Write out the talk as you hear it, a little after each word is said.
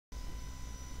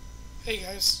Hey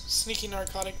guys, Sneaky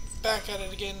Narcotic back at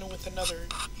it again with another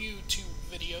YouTube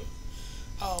video.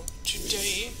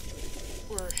 Today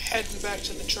we're heading back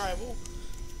to the tribal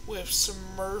with some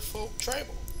Merfolk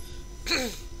tribal.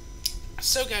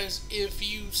 So guys, if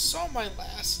you saw my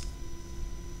last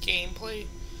gameplay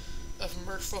of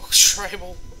Merfolk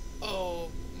tribal, oh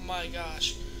my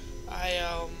gosh,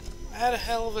 I had a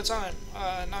hell of a time.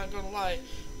 Not gonna lie,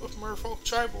 with Merfolk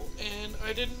tribal, and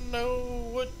I didn't know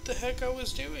what the heck I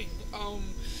was doing.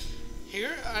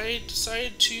 Here I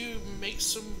decided to make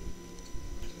some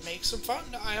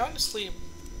fun. I honestly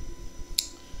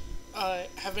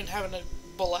have been having a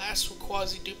blast with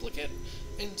Quasi Duplicate,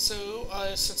 and so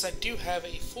since I do have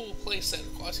a full playset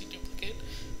of Quasi Duplicate,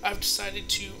 I've decided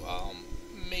to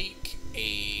make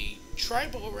a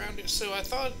tribal around it. So I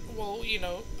thought, well,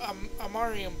 I'm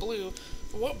already in blue.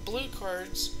 What blue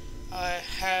cards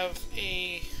have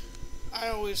a? I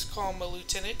always call him a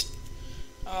lieutenant.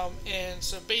 And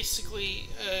so basically,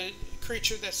 a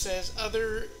creature that says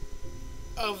other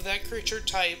of that creature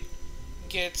type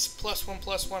gets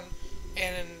 +1/+1,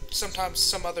 and sometimes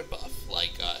some other buff,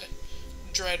 like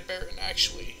Dread Baron.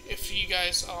 Actually, if you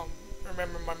guys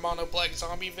remember my Mono Black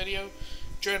Zombie video,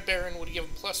 Dread Baron would give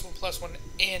him +1/+1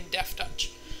 and Death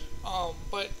Touch.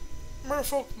 But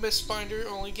Merfolk Mistbinder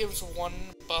only gives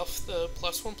one buff, the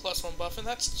 +1/+1 buff, and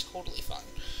that's totally fine.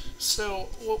 So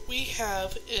what we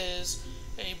have is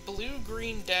a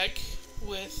blue-green deck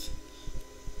with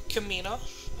Kamina,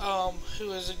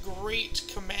 who is a great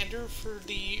commander for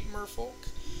the Merfolk.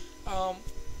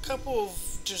 Couple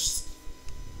of just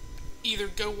either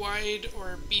go wide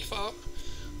or beef up.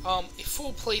 A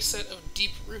full playset of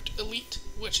Deep Root Elite,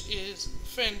 which is a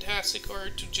fantastic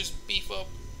card to just beef up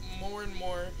more and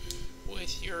more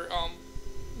with your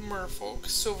Merfolk.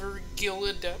 Silver Gill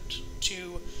Adept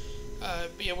to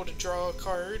be able to draw a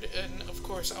card, and of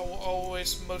course I will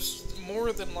always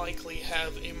more than likely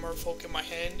have a Merfolk in my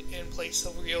hand and play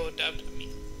Silver Gill Adept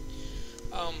immediately.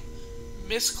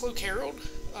 Miss Cloak Herald,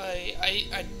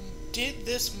 I did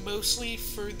this mostly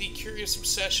for the Curious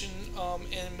Obsession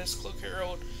and Miss Cloak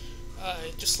Herald,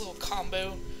 just a little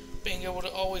combo, being able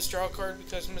to always draw a card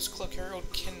because Miss Cloak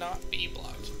Herald cannot be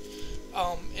blocked.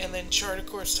 And then Chart, of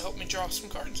course, to help me draw some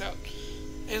cards out.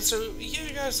 And so,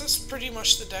 yeah, guys, that's pretty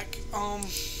much the deck.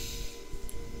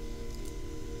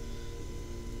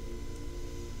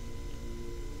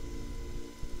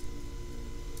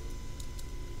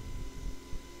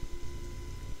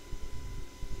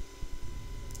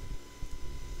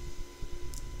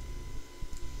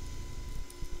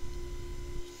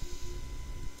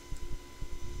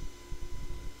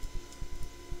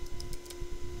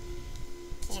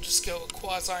 We'll just go with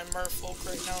Quasi-Merfolk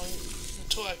right now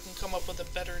until I can come up with a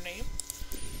better name.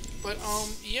 But,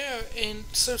 yeah, and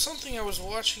so something I was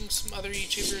watching some other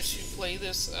YouTubers who play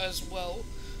this as well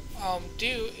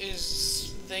do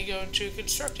is they go into a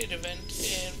constructed event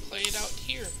and play it out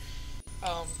here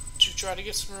to try to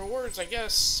get some rewards, I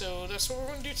guess. So that's what we're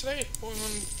going to do today. We're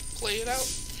going to play it out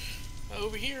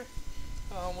over here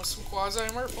with some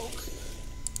Quasi-Merfolk.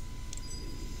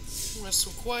 With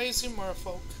some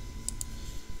Quasi-Merfolk.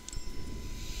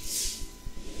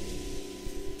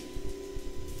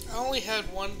 I only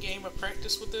had one game of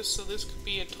practice with this, so this could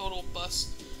be a total bust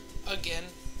again.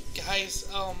 Guys,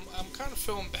 I'm kind of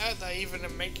feeling bad that I even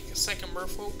am making a second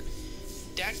Merfolk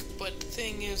deck, but the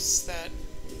thing is that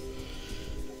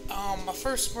my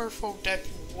first Merfolk deck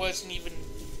wasn't even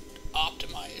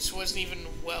optimized, wasn't even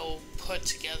well put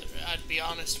together. I'd be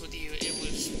honest with you, it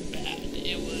was bad.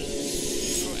 It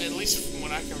was, at least from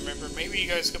what I can remember. Maybe you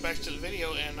guys go back to the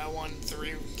video and I won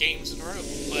 3 games in a row,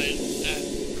 but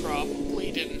that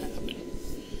probably didn't happen.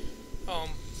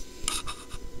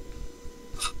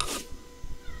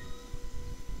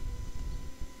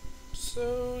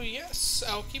 So yes,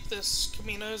 I'll keep this.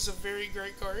 Kamina is a very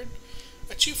great card.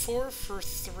 A 2/4 for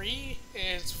 3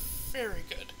 is very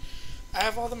good. I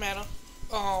have all the mana.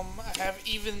 I have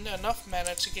even enough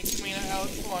mana to get Kamina out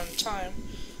on time.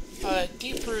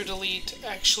 Deep Root Elite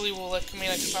actually will let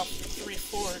Kamina come out for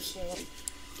 3/4, so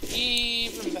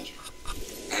even better.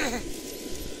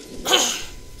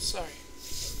 Sorry.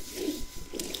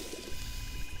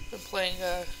 Been playing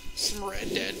some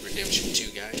Red Dead Redemption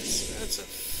 2, guys. That's a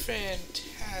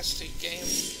fantastic game.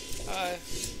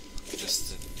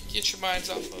 Just to get your minds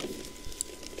off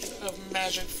of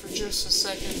magic for just a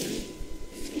second.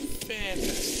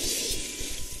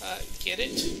 Fantastic. Get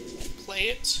it, play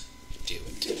it, do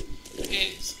it.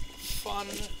 It's fun,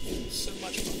 so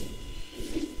much fun.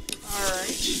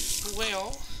 Alright,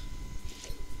 well,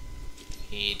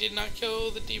 he did not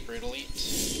kill the Deep Root Elite,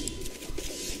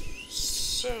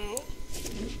 so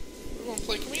we're going to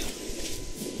play Kamina.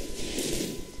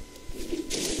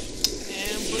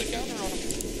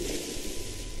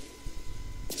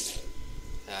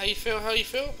 you feel? How you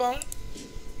feel about it?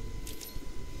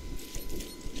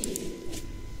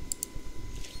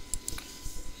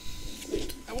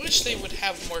 I wish they would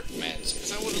have more commands,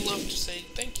 because I would have loved to say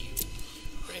thank you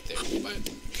right there. But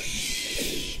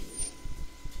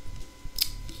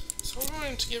so we're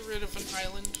going to get rid of an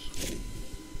island.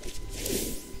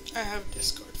 I have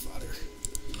discard fodder.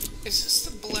 Is this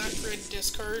the black-red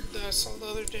discard that I saw the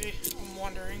other day? I'm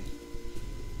wondering.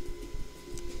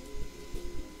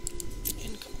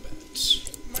 In combat.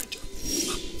 My turn.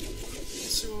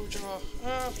 Let's see what we draw.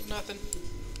 Nothing.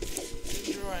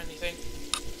 Didn't draw anything.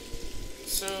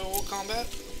 So we'll combat.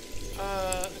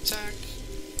 Attack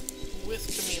with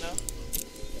Kamina.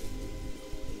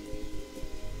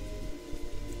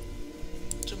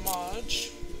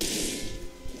 Damage.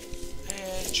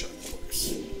 And charm, of course.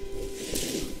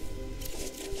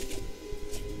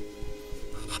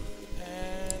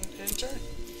 And end turn.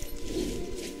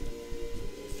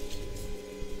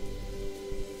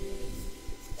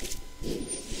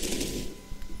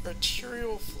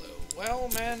 Arterial flow. Well,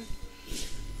 man.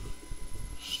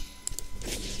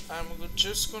 I'm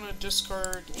just gonna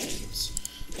discard lands.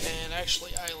 And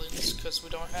actually islands, because we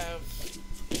don't have...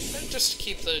 just to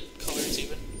keep the colors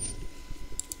even.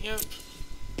 Yep.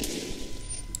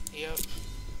 Yep.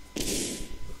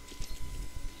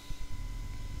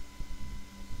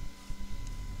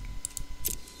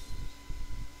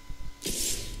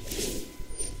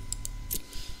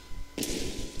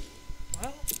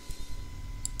 Well,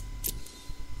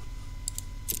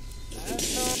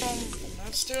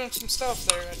 that's doing some stuff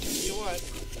there, I tell you what.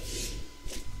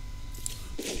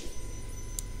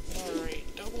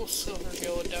 Alright, double Silver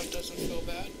Gill Adept doesn't feel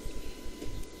bad.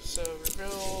 So,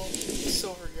 reveal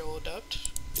Silver Gill Adept.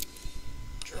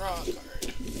 Draw a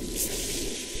card.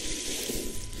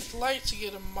 I'd like to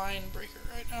get a Mind Breaker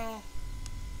right now.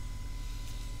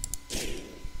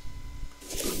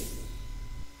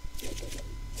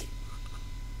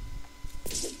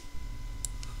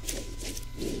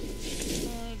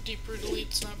 Deeper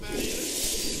Delete's not bad either.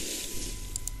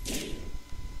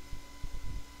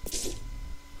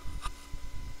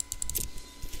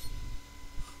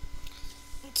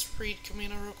 Let's read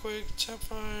Kamina real quick. Tap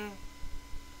 5.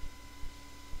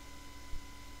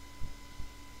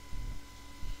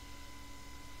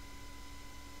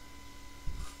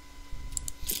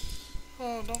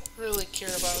 Oh, don't really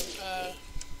care about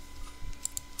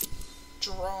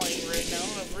drawing right now.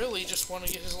 I really just want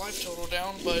to get his life total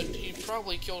down, but he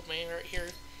probably killed me right here.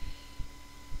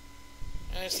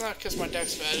 And it's not because my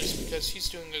deck's bad, it's because he's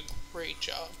doing a great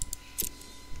job.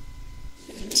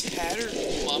 Tattered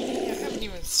Mummy? I haven't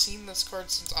even seen this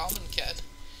card since Amonkhet.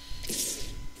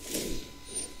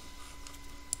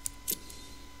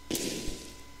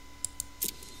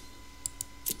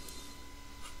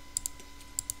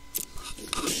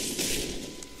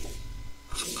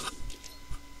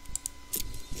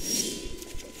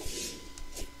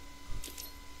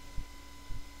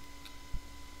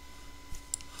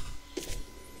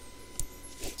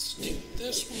 Let's do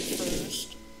this one first.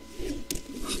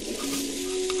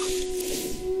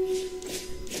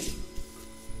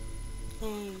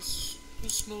 Nice.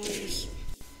 This noise.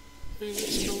 Hey,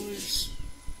 this noise.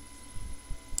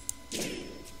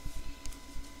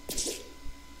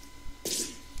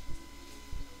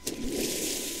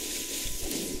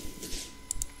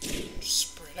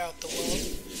 Spread out the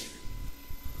love.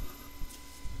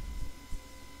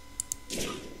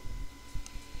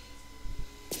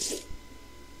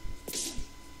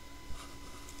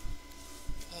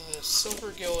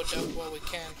 Silver Gill Adept while we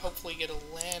can. Hopefully get a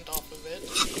land off of it.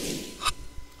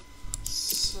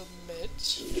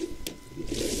 Submit.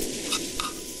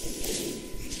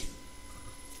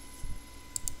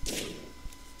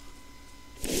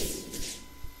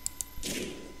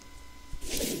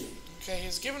 Okay,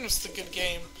 he's giving us the good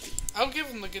game. I'll give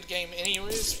him the good game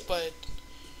anyways, but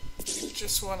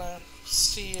just want to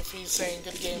see if he's saying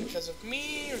good game because of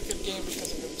me or good game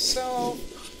because of himself.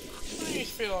 What are you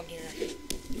feeling here?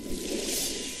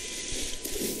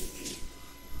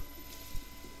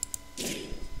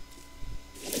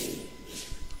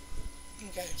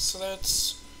 Okay, so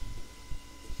that's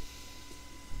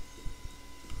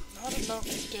not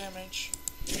enough damage,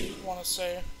 I want to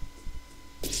say.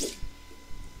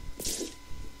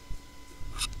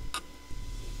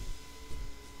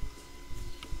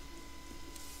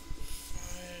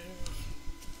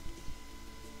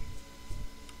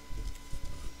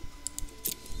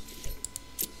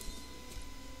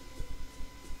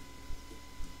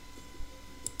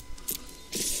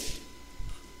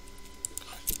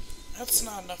 That's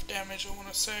not enough damage, I want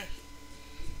to say.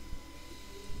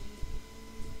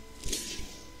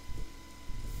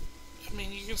 I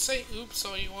mean, you can say oops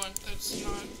all you want, that's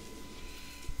not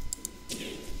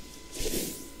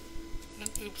an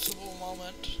oopsable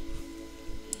moment.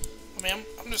 I mean,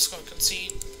 I'm just gonna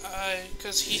concede,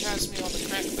 because he has me on the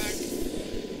crackback,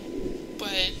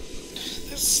 but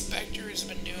this Spectre has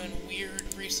been doing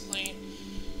weird recently.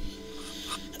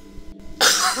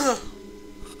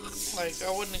 Like, I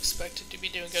wouldn't expect it to be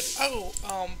doing good. Oh,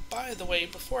 by the way,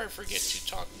 before I forget to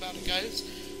talk about it, guys,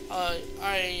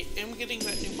 I am getting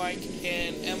that new mic,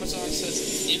 and Amazon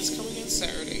says it is coming in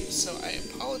Saturday, so I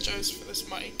apologize for this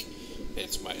mic.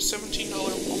 It's my $17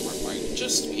 Walmart mic,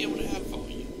 just to be able to have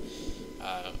volume.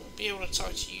 Be able to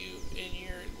talk to you in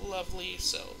your lovely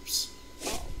selves.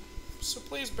 So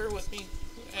please bear with me,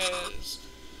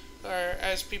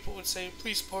 as people would say,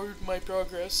 please pardon my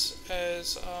progress,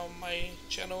 as my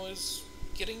channel is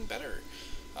getting better.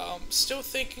 Still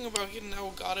thinking about getting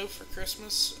Elgato for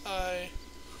Christmas. A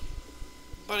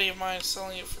buddy of mine is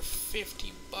selling it for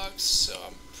 $50, so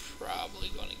I'm probably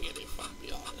gonna get it if I'm gonna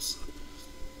be honest.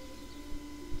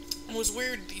 It was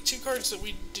weird, the two cards that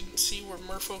we didn't see were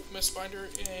Merfolk Mistbinder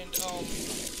and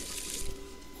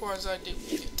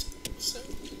Quasi-Duplicate. So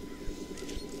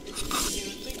you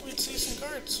would think we'd see some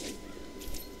cards.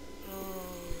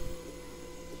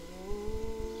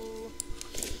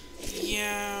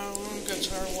 Yeah, we're gonna go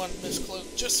to our one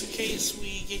Miscloak, just in case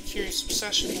we get Curious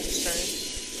Obsession next turn.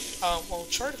 Well,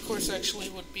 Chart, of course, actually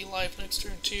would be live next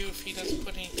turn, too, if he doesn't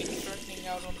put anything threatening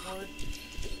out on the board,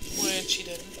 which he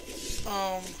didn't.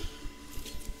 No.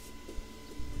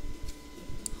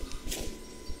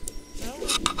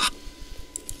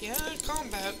 Yeah,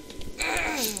 combat.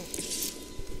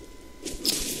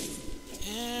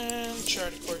 And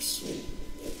Chart, of course.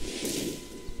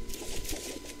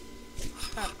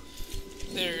 Ha.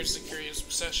 There's the Curious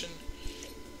Obsession.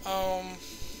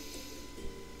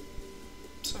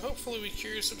 So hopefully we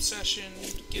Curious Obsession,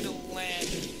 get a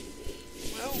land.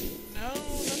 Well, no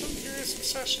Curious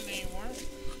Obsession anymore.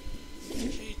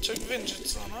 He took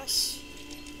vengeance on us.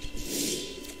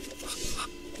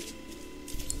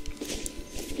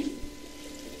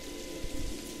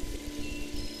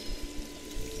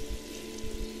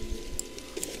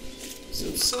 So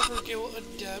Silvergill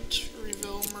Adept,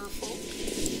 reveal Merfolk.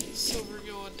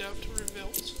 Silvergill Adept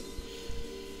revealed.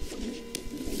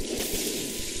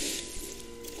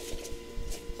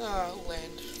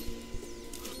 Land.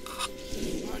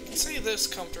 I can say this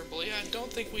comfortably, I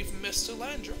don't think we've missed a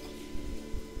land draw.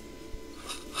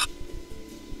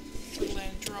 Or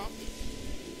land drop.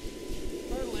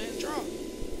 Or land drop.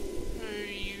 Are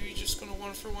you just gonna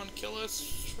one-for-one kill us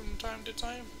from time to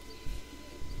time?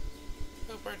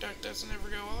 Hope our deck doesn't ever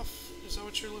go off. Is that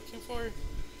what you're looking for?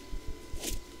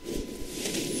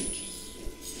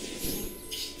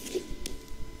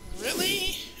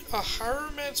 Really? A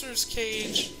Hieromancer's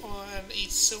Cage on a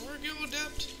Silvergill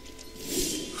Adept?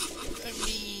 I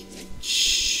mean,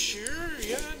 sure,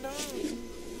 yeah, no.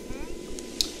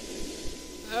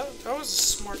 That was a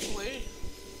smart play.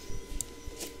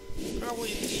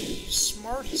 Probably the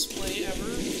smartest play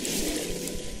ever.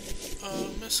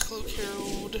 Miscloak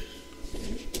Herald.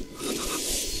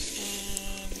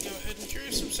 And go ahead and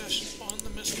Curious Obsession on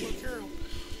the Miscloak Herald.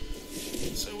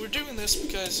 So we're doing this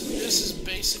because this is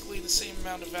basically the same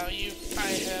amount of value.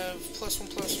 I have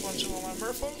 +1/+1 to all my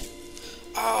Merfolk.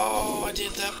 Oh, I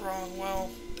did that wrong.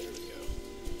 Well, there we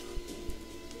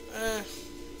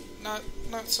go.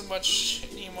 Not so much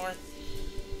anymore.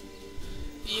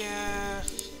 Yeah,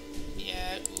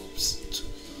 oops.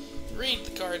 Read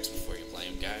the cards before you play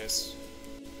them, guys.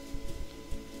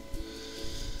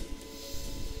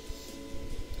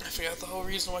 I forgot the whole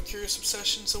reason why Curious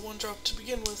Obsession's a 1-drop to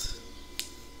begin with.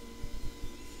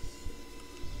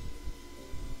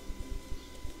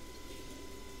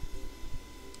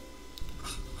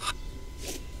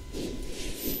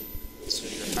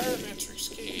 Hieromancer's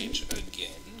Cage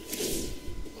again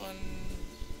on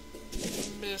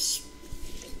Mistbinder.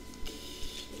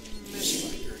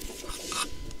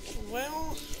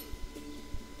 Well,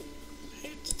 I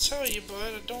hate to tell you, but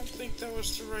I don't think that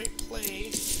was the right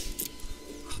play.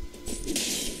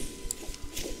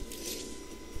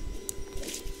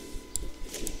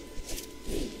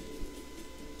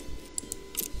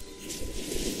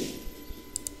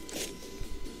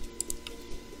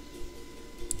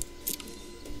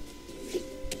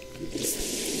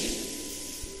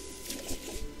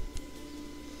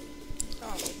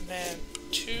 Man,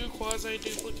 2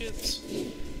 quasi-duplicates?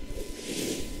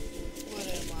 What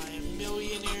am I, a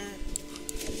millionaire?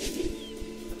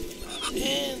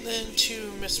 And then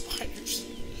 2 Mistbinders.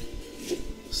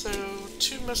 So,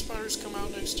 2 Mistbinders come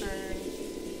out next turn.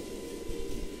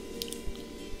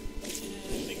 And I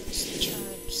think this is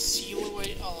turn Seal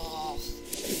Away. Oh,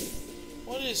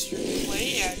 is your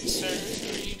play at, sir?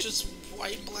 Are you just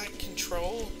white-black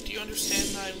control? Do you understand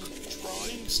that I'm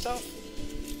drawing stuff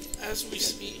as we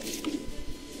speak?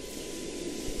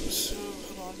 So,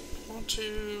 hold on. I want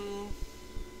to...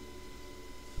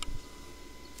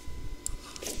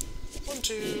 1,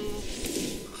 2...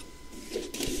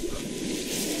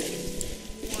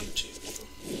 1, 2...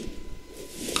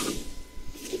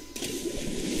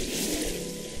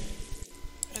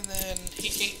 And then he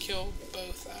can't kill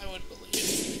both, I would believe.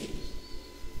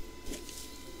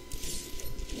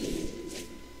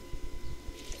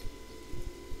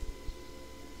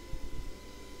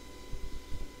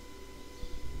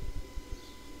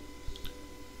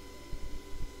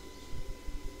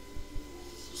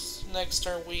 Next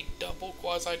turn we double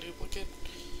quasi-duplicate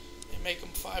and make them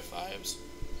 5/5s.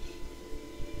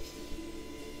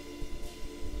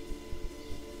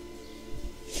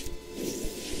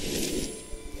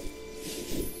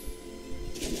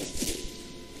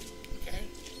 Okay.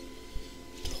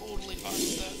 Totally fine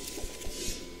with that.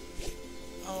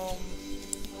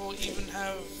 We'll even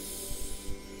have...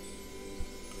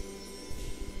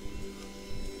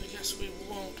 I guess we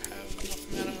won't have enough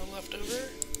mana left over.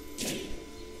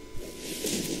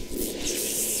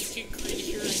 Get greedy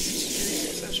here in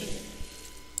series succession?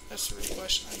 That's the real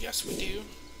question. I guess we do.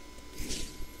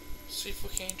 See if we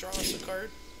can draw us a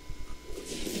card.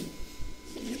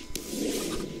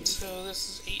 So this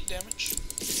is 8 damage.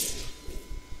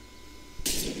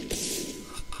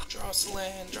 Draw us a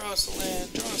land, draw us a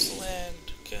land, draw us a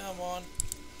land. Come on.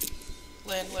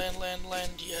 Land, land, land,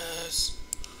 land, yes.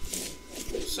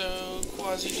 So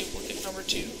quasi-duplicate number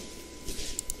 2.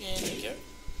 And you go.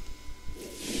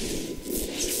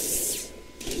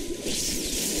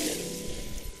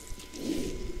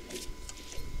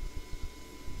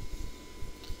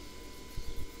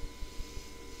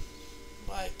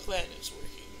 My plan is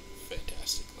working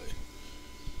fantastically.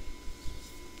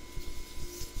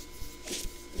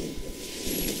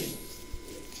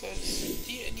 Cause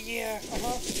yeah,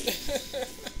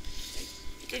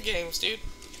 Good games, dude.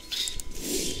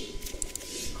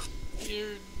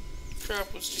 Your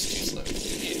crap was just too slow.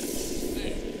 Yeah,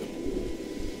 there you go.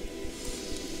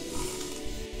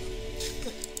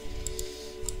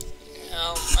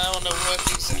 I don't know what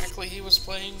exactly he was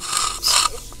playing.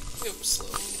 It was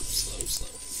slow.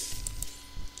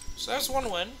 So that's 1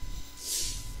 win.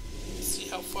 Let's see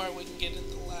how far we can get in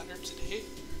the ladder today.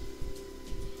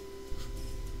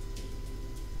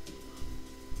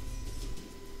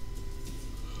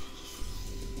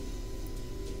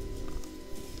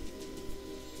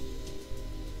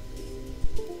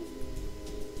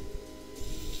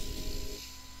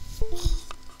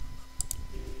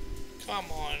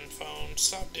 Come on, phone.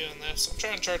 Stop doing this. I'm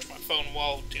trying to charge my phone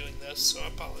while doing this, so I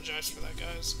apologize for that,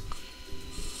 guys.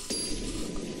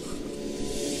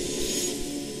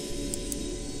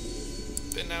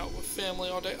 Been out with family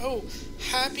all day. Oh,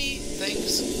 happy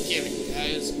Thanksgiving,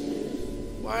 guys.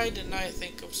 Why didn't I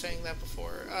think of saying that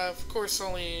before? Of course,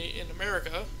 only in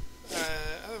America.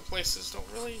 Other places don't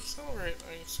really celebrate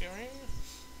Thanksgiving.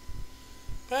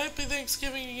 But happy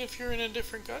Thanksgiving if you're in a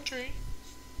different country.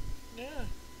 Yeah.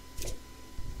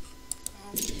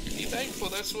 Be thankful.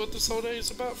 That's what this whole day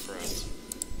is about for us.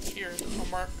 Here in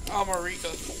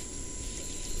America.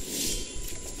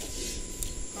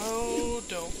 Oh,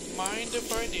 don't mind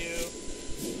if I do.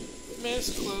 Miss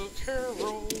Cloak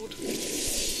Harold.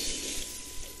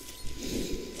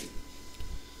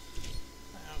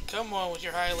 Now, come on with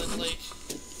your Highland Lake.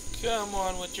 Come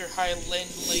on with your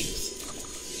Highland Lakes.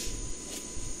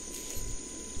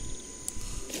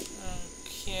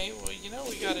 Okay, well, you know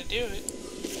we gotta do it.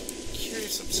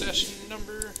 Curious Obsession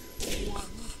number 1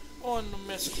 on the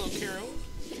Miss Cloak Harold.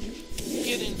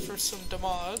 Get in for some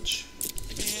damage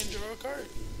and draw a card.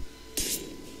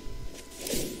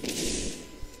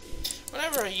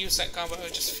 Whenever I use that combo, I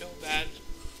just feel bad.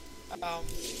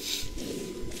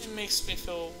 It makes me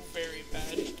feel very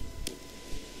bad.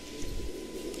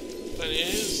 But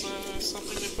it is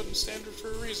something they put in standard for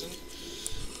a reason.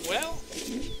 Well,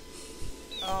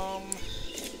 I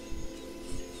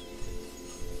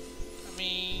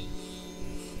mean,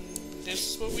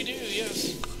 this is what we do,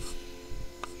 yes.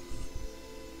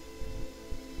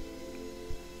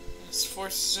 This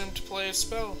forces him to play a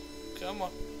spell. Come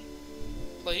on.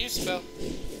 Play your spell.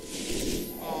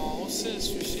 Oh,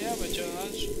 Sinister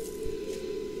Sabotage.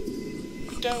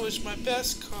 That was my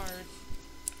best card.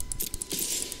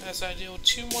 As I deal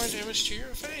 2 more damage to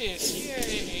your face.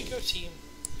 Yay! Go team.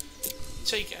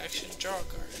 Take action. Draw a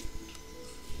card.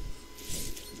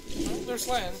 Oh, there's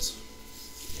lands.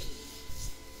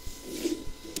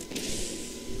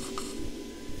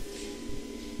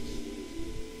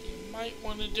 might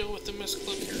want to deal with the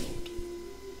Mystical Herald.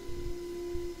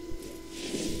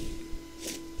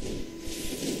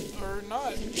 Or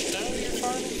not. No, you're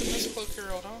fine with the Mystical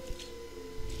Herald, huh?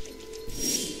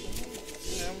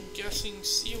 I'm guessing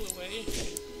Seal Away.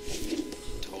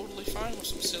 Totally fine with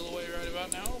some Seal Away right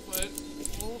about now, but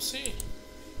we'll see.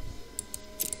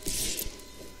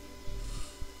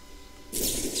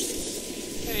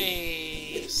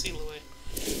 Hey, Seal Away.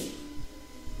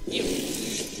 Yep.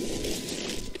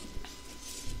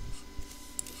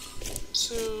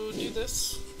 So, do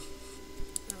this.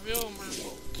 Reveal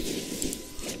Merfolk.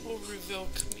 We'll reveal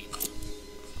Camino.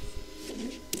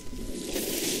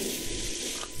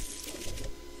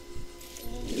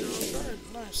 And draw a card.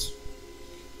 Nice.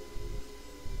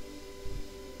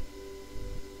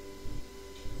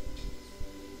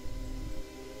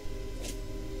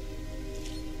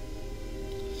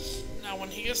 Now, when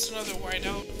he gets another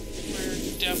whiteout,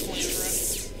 we're definitely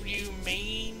you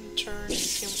main turn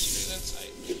Chemistry's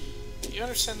Insight. You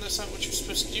understand that's not what you're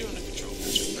supposed to do in a control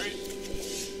matchup, right?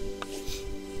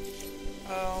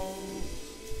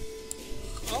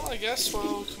 Well, I guess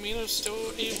while Camino's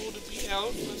still able to be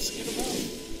out, let's get him out.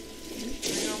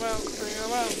 Bring him out, bring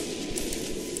him out.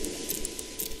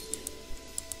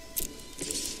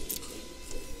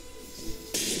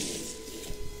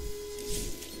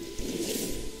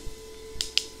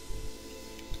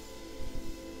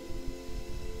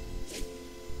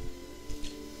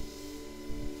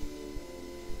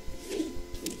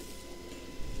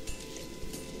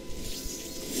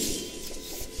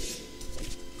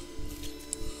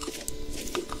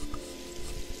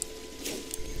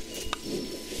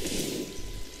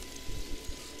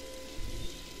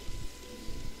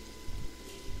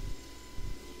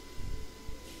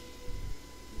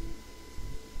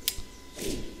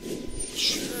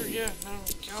 Yeah, no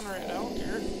counter it out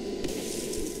here.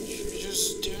 You're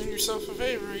just doing yourself a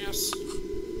favor, yes.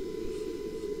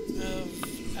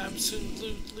 Of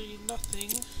absolutely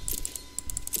nothing.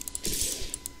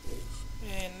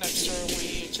 And next turn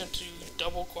we attempt to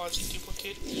double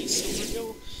quasi-duplicate the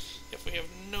Silvergill. If we have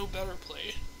no better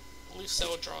play, at least that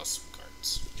will draw some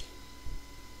cards.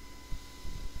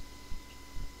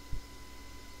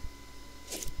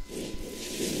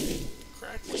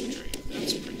 Crackling Drake,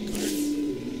 that's a pretty card.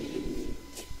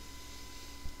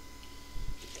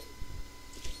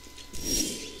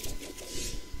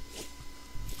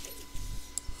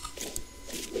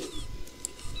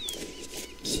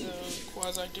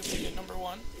 Quasi-duplicate number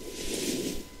 1.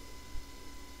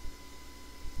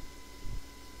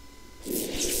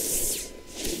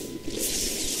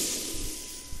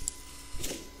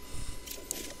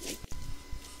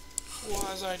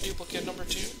 Quasi-duplicate number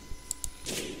 2.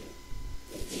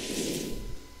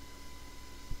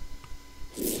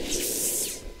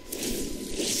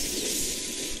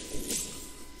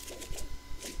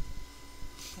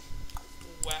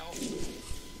 Wow.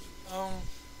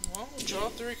 Well, draw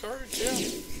 3 cards, yeah.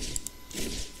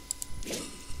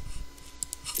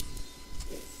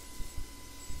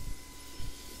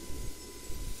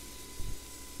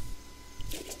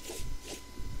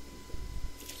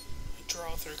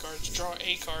 Draw 3 cards. Draw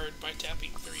a card by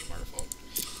tapping 3 Merfolk.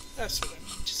 That's what I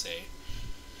mean to say.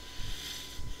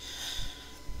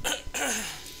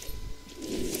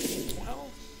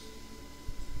 Well,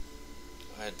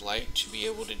 I'd like to be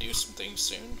able to do some things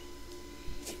soon,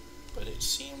 but it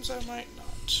seems I might not.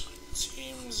 It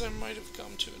seems I might have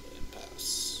come to an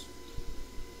impasse.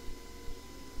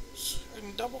 So I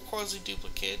can double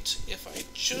quasi-duplicate if I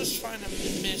just find a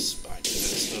misbinder.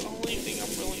 That's the only thing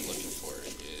I'm really looking for,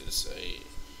 is a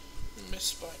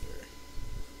misbinder.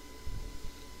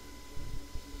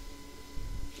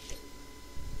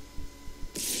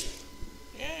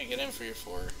 Yeah, get in for your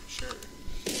 4, sure.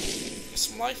 Get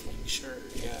some lifelink, sure,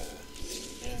 yeah.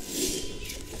 Yeah.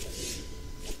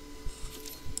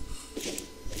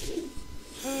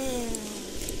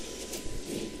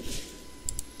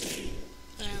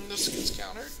 And this gets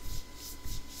countered.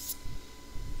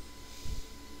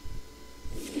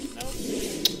 Nope.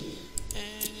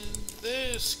 And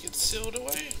this gets sealed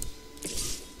away.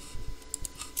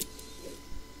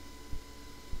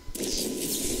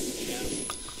 Yeah.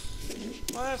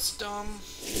 Well, that's dumb.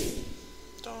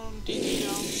 Dumb, DD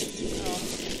dumb.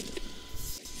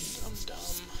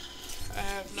 Dumb. I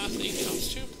have nothing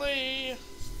else to play.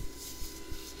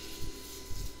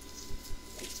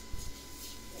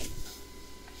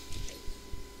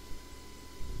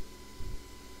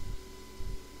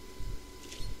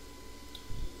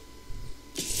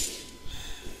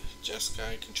 Just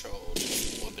guy controlled,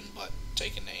 whooping butt,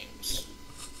 taking names.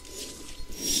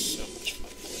 So much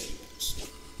fun playing against.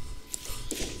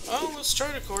 Oh, let's try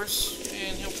it, of course,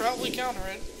 and he'll probably counter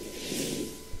it.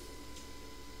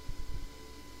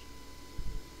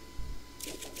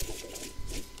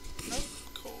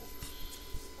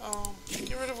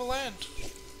 Get rid of a land.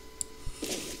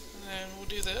 And then we'll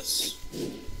do this.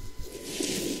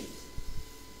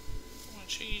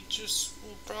 Which he just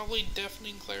will probably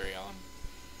deafening Clarion.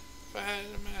 If I had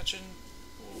to imagine,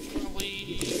 we'll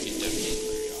probably get deafening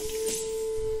Clarion here.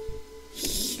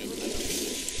 Soon enough.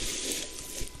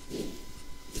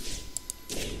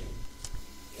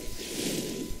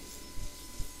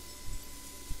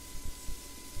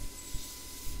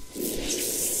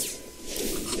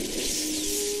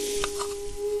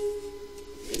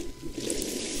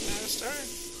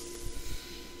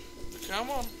 Come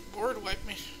on, board wipe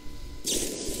me.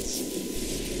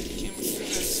 Came through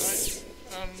that side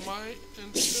on my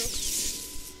end stuff.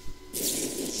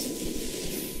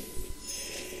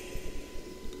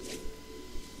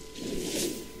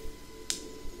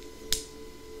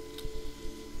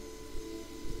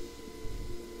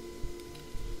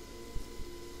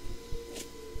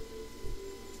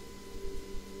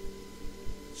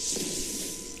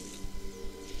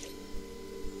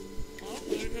 Well,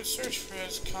 there's a good search for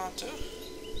his Kanta.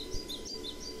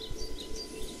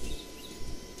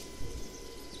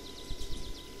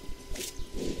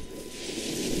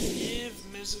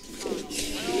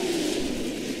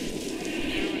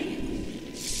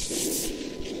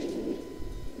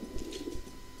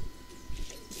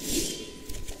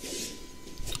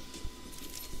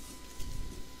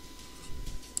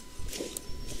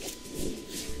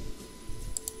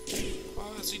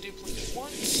 Quasi-duplicate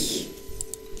once.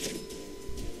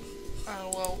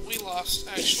 Well, we lost,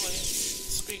 actually.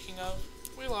 Speaking of,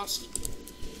 we lost.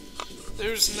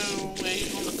 There's no way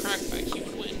on the crackback you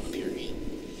win, period.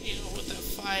 You know, with that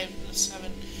 5 and a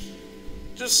 7.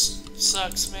 Just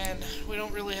sucks, man. We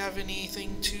don't really have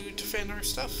anything to defend our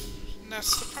stuff. And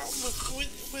that's the problem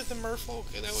with the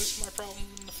Merfolk. That was my problem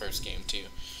in the first game, too.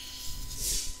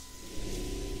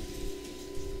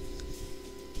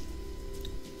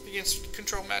 Against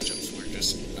control matchups, we're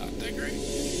just not that great.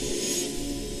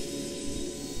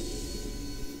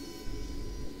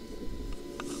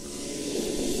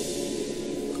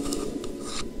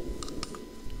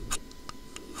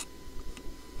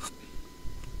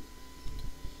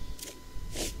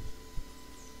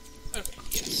 Okay,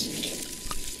 yes.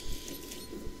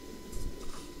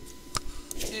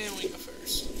 And we go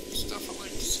first. Stuff I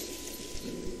like to see.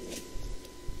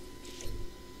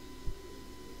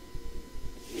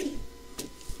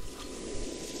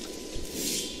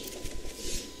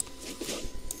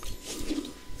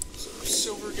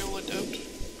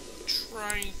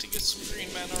 Trying to get some green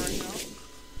mana right now.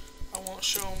 I won't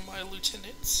show my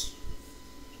lieutenants.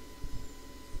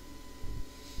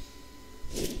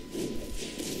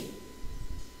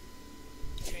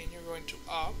 Okay, and you're going to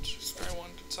opt. Sky 1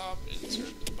 to top, insert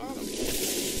at the bottom.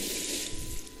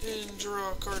 And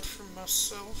draw a card for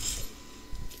myself.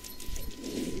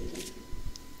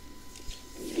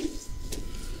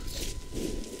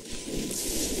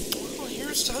 Well,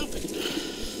 here's to hoping.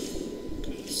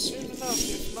 Soon enough,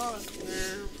 if not,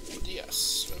 we're...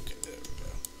 Yes. Okay, there we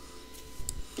go.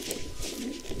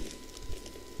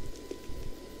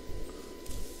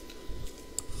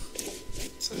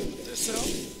 So, put this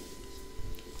out.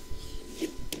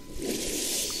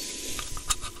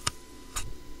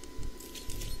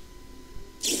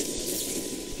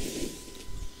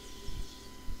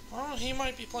 Well, he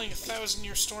might be playing a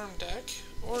 1,000-Year Storm deck,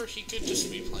 or he could just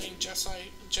be playing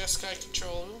Jeskai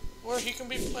Control, or he can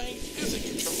be playing Izzet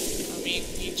Control. I mean,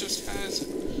 he just has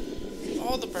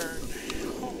all the burn.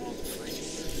 All the freaking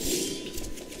burn.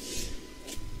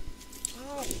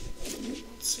 Oh,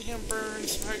 let's see him burn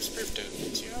some Hexproof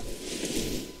tokens, yeah?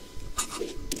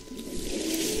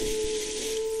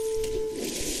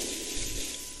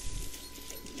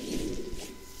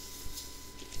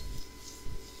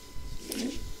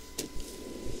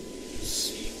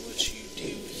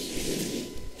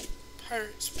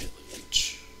 Pirate's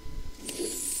Village.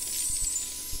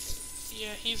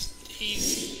 Yeah, he's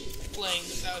playing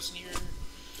the 1,000-Year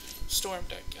Storm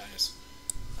deck, guys.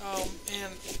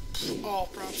 And all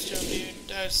props to him, dude.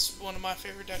 That's one of my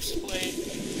favorite decks to play.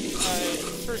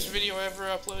 First video I ever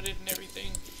uploaded and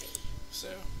everything. So.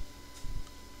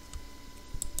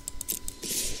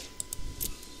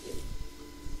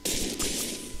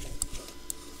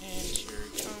 And here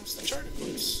comes the Charter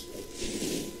Course.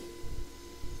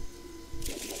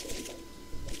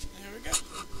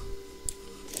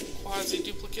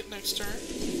 Quasi-duplicate next turn.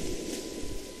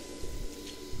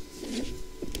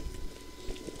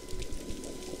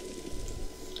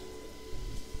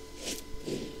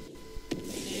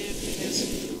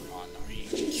 Are you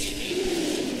kidding?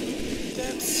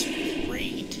 That's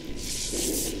great.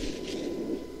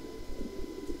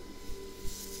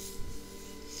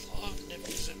 Love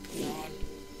Nippers and Piran.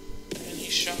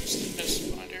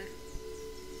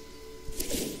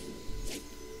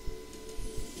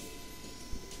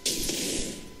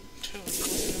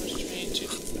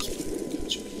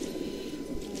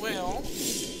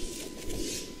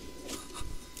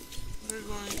 we're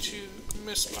going to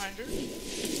Mistbinder.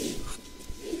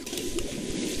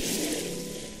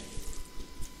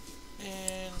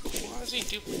 And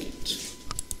Quasi-Duplicate.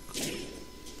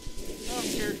 I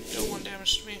don't care. Deal 1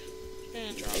 damage to me.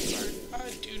 And draw a card.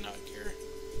 I do not care.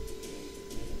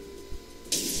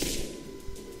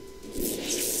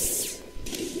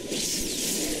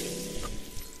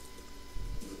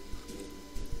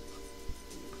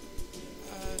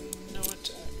 No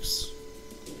attacks.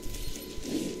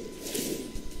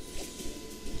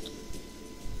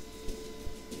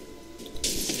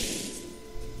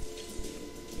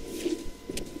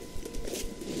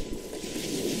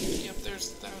 Yep,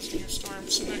 there's the 1,000-year storm.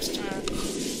 So next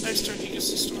turn he gets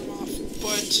to storm off.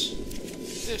 But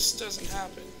this doesn't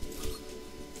happen.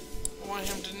 I want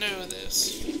him to know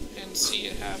this and see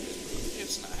it happen.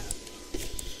 It's not happening.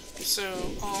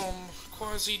 So,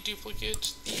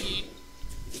 Quasi-Duplicate the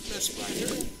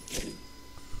Mistbinder.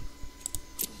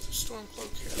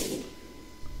 Stormcloak Herald.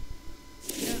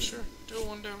 Yeah, sure. Deal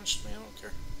 1 damage to me, I don't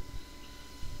care.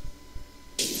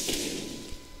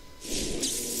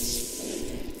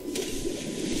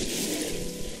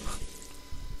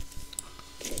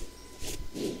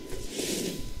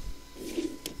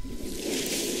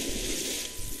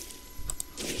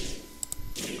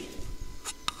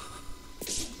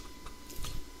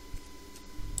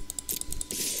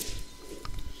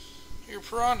 Your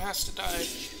prawn has to die.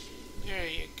 There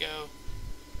you go.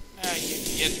 Now you're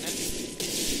getting it.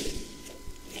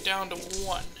 You're down to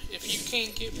 1. If you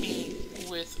can't get me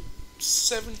with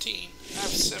 17, I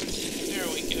have 17. There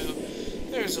we go.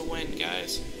 There's a win,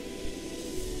 guys.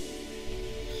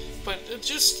 But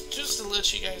just to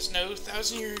let you guys know,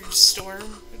 1,000-Year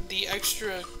Storm, the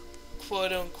extra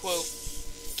quote-unquote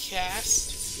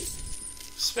cast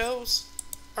spells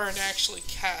aren't actually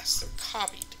cast, they're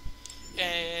copied.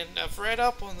 And I've read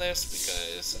up on this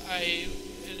because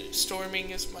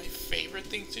storming is my favorite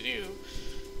thing to do.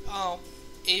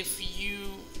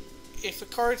 If a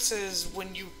card says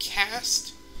when you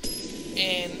cast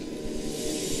and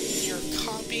you're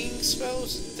copying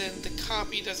spells, then the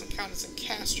copy doesn't count as a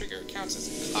cast trigger, it counts as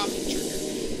a copy trigger.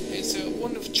 And so it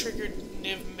wouldn't have triggered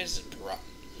Niv Mizzet.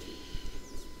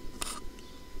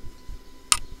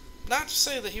 Not to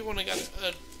say that he wouldn't have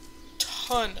got a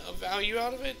ton of value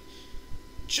out of it,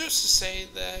 just to say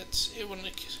that it would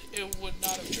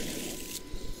not have triggered.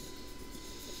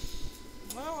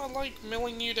 Well, I like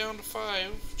milling you down to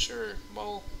 5. Sure,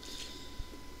 mull.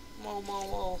 Well,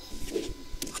 growl.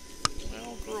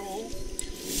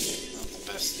 Not the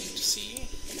best thing to see.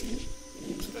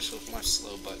 Especially with my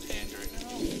slow butt hand right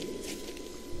now.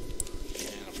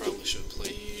 And I probably should have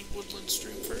played Woodland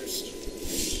Stream first.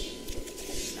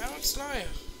 Now it's Naya.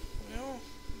 Well,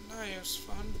 Naya's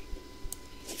fun.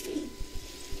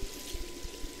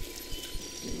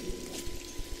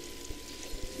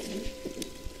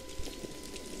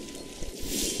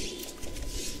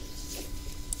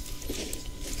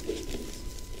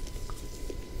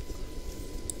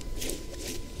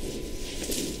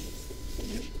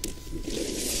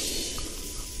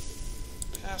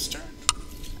 Pass turn.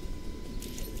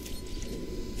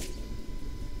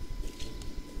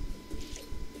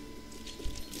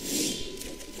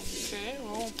 Okay,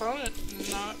 well, opponent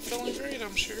not feeling great,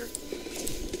 I'm sure.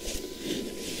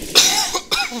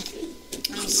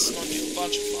 This is going to be a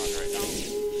bunch of fun right now.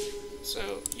 So,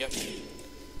 yep.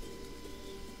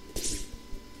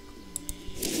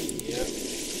 Yep.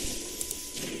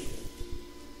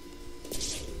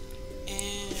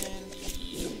 And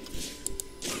yep.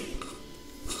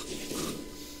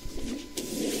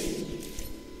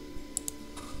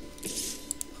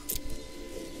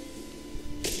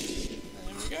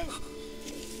 There we go.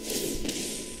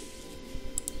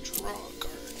 Draw a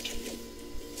card.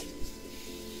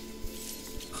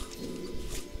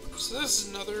 So this is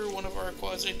another one of our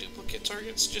quasi-duplicate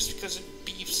targets, just because it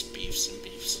beefs.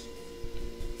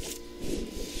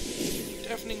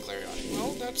 Deafening Clarion.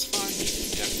 Well, that's fine.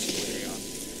 Deafening Clarion.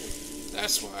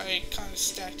 That's why I kind of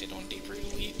stacked it on Deeper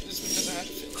Elite, is because I had a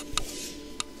feeling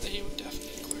that he would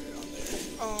definitely Clarion there.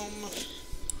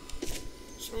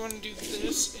 So we're going to do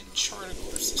this and chart a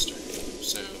course this turn.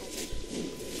 So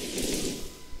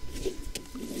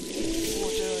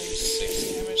we're doing 6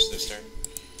 damage this turn.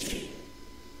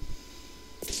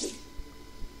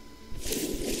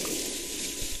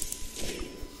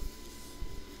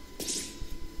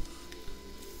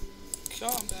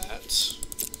 Combat,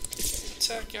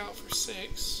 attack out for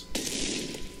 6.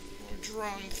 We're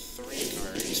drawing 3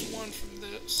 cards, 1 from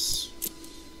this,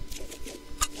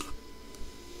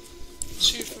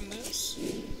 2 from this,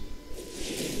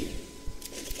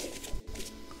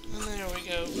 and there we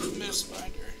go,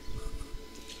 Mistbinder.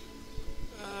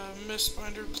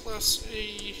 Mistbinder plus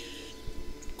a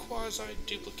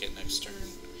Quasi-Duplicate next turn.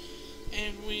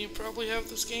 And we probably have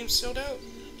this game sealed out.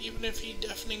 Even if he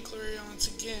Deafening Clarions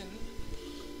again,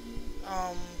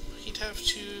 he'd have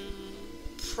to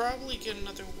probably get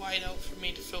another whiteout for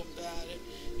me to feel bad.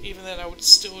 Even then, I would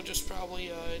still just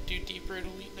probably do Deep Root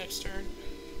Elite next turn.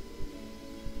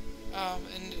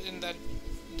 And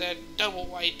that double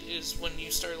white is when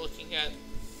you start looking at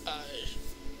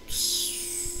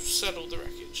Settle the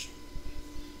Wreckage,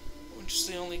 which is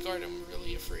the only card I'm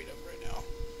really afraid of right now.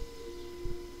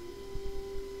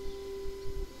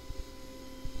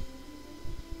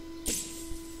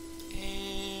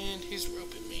 And he's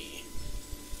roping me.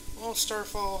 Well,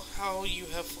 Starfall, how you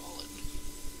have fallen.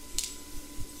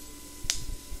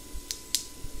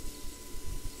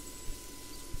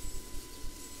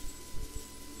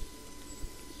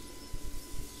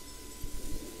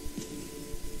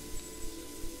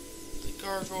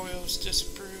 Gargoyles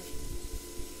disapprove.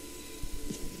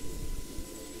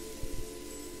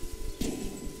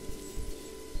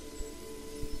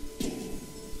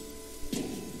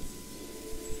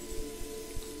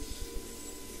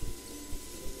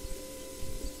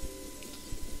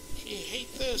 If you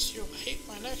hate this, you'll hate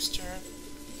my next turn.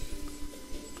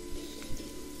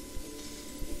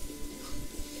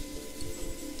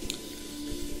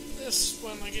 This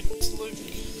one I get to look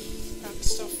at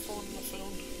stuff on the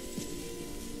phone.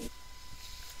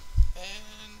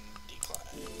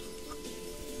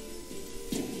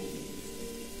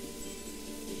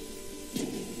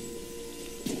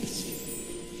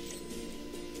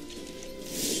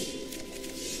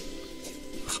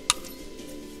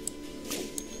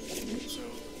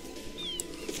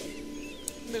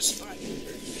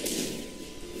 Mistbinder.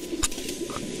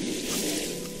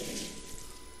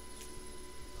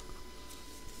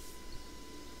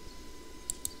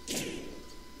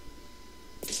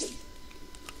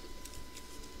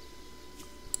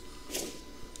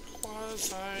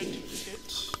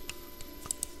 Quasi-Duplicate.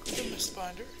 The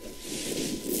Mistbinder.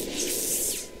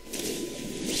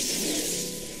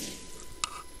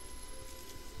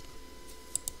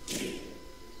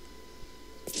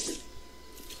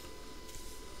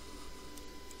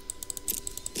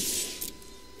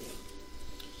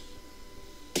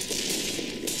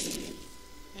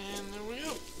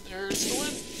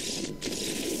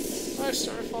 Bye,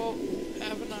 Starfall.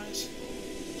 Have a nice.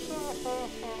 Ha ha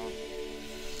ha.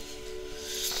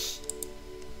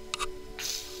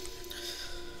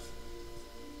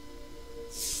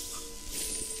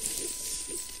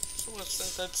 So what's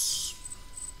that? That's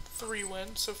 3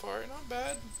 wins so far. Not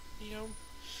bad. You know,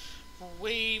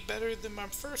 way better than my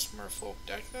first Merfolk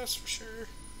deck, that's for sure.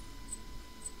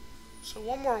 So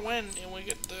one more win and we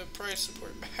get the prize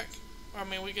support back. I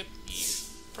mean, we get the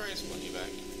prize money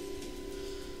back.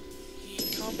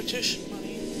 The competition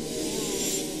money.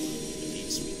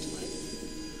 Beats me tonight.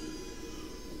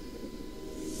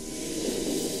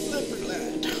 Leopard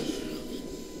Lad.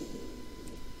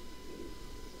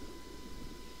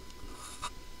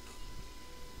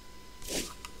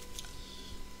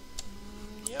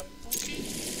 Yep, okay.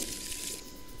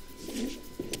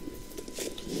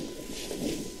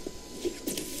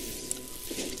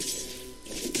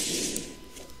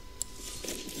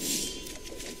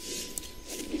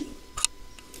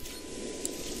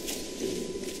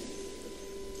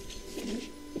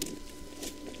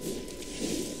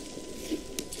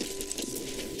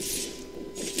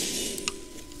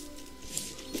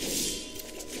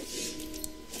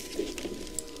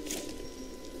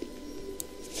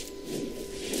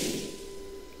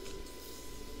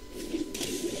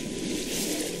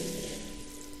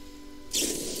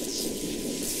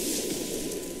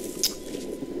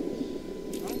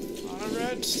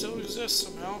 Still exists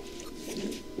somehow.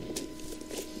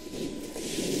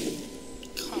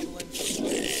 Coddling.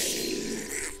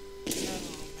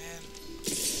 Oh man.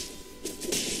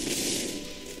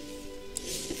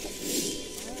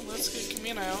 Well, let's get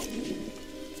Kamina out.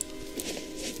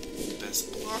 Best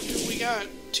blocker we got.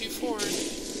 2 forward.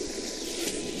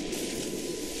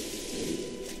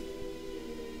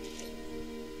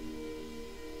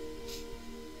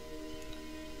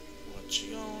 What you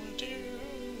gonna do?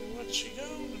 What you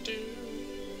gonna do?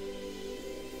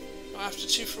 After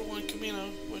 2 for 1 Camino,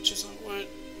 which isn't what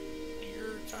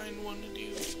your kind wanted to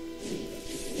do.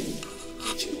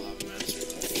 Get you Lava Master,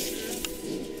 that's sure.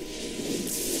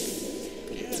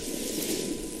 Yeah.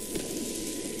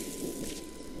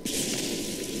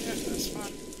 Yeah, that's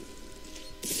fine.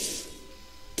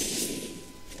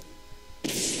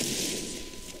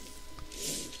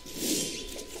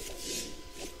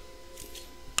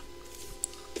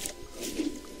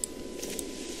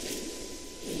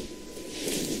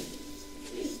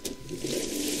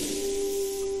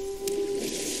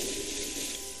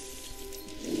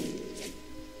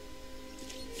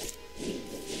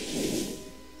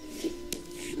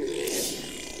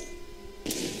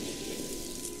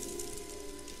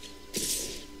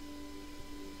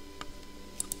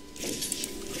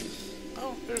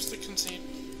 there's the conceit.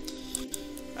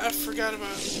 I forgot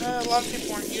about it. A lot of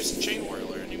people aren't using Chain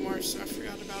Whirler anymore, so I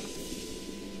forgot about him.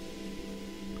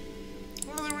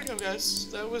 Well, there we go, guys.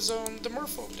 That was the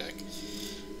Merfolk deck,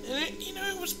 and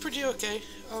it was pretty okay.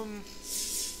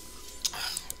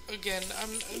 Again,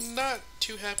 I'm not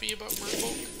too happy about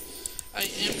Merfolk. I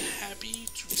am happy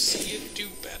to see it do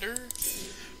better.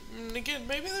 And again,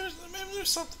 maybe there's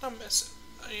something I'm missing.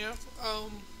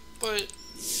 But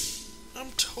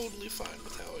I'm totally fine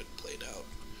with how it played out.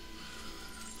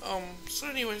 So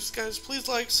anyways, guys, please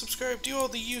like, subscribe, do all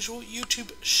the usual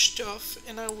YouTube stuff,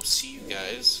 and I will see you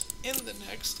guys in the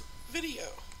next video.